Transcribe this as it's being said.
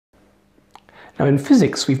Now in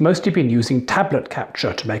physics, we've mostly been using tablet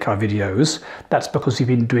capture to make our videos. That's because we've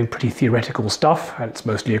been doing pretty theoretical stuff, and it's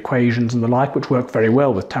mostly equations and the like, which work very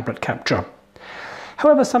well with tablet capture.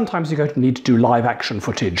 However, sometimes you're going to need to do live action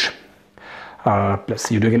footage. Let's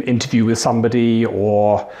say you're doing an interview with somebody,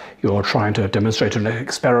 or you're trying to demonstrate an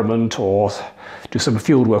experiment, or do some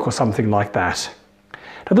field work or something like that.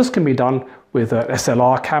 Now this can be done with an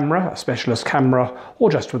SLR camera, a specialist camera,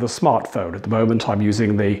 or just with a smartphone. At the moment I'm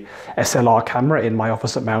using the SLR camera in my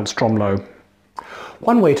office at Mount Stromlo.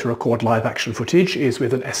 One way to record live action footage is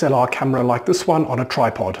with an SLR camera like this one on a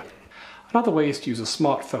tripod. Another way is to use a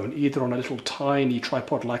smartphone, either on a little tiny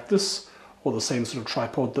tripod like this, or the same sort of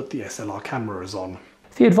tripod that the SLR camera is on.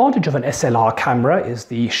 The advantage of an SLR camera is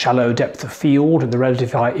the shallow depth of field and the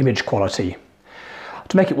relatively high image quality.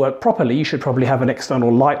 To make it work properly, you should probably have an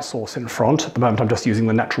external light source in front. At the moment I'm just using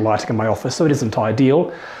the natural lighting in my office, so it isn't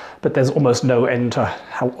ideal, but there's almost no end to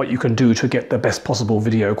what you can do to get the best possible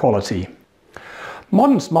video quality.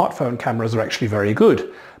 Modern smartphone cameras are actually very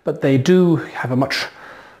good, but they do have a much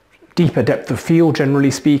deeper depth of field,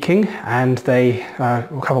 generally speaking, and they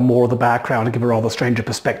cover more of the background and give a rather stranger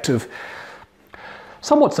perspective.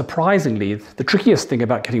 Somewhat surprisingly, the trickiest thing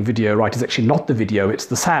about getting video right is actually not the video, it's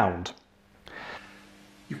the sound.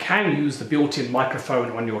 You can use the built-in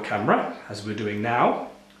microphone on your camera, as we're doing now,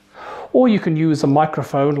 or you can use a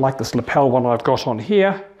microphone like this lapel one I've got on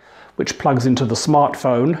here, which plugs into the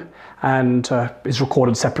smartphone and is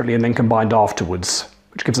recorded separately and then combined afterwards,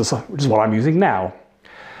 which is what I'm using now.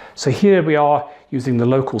 So here we are using the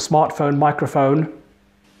local smartphone microphone,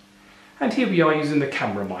 and here we are using the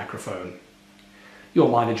camera microphone. Your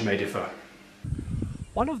mileage may differ.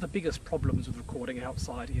 One of the biggest problems with recording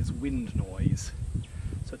outside is wind noise.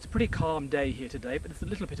 So it's a pretty calm day here today, but there's a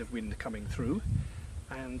little bit of wind coming through,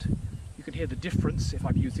 and you can hear the difference if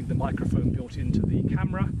I'm using the microphone built into the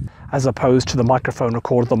camera as opposed to the microphone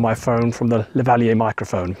recorded on my phone from the lavalier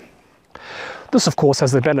microphone. This of course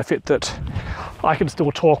has the benefit that I can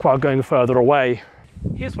still talk while going further away.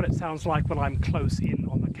 Here's what it sounds like when I'm close in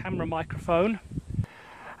on the camera microphone,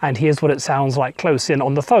 and here's what it sounds like close in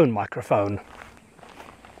on the phone microphone.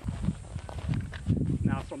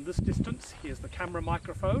 Now from this distance, here's the camera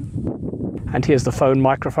microphone, and here's the phone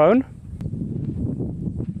microphone.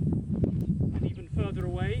 And even further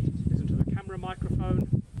away, listen to the camera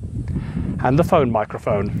microphone and the phone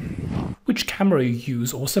microphone. Which camera you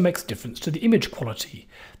use also makes a difference to the image quality.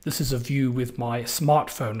 This is a view with my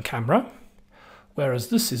smartphone camera, whereas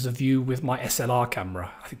this is a view with my SLR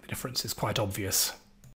camera. I think the difference is quite obvious.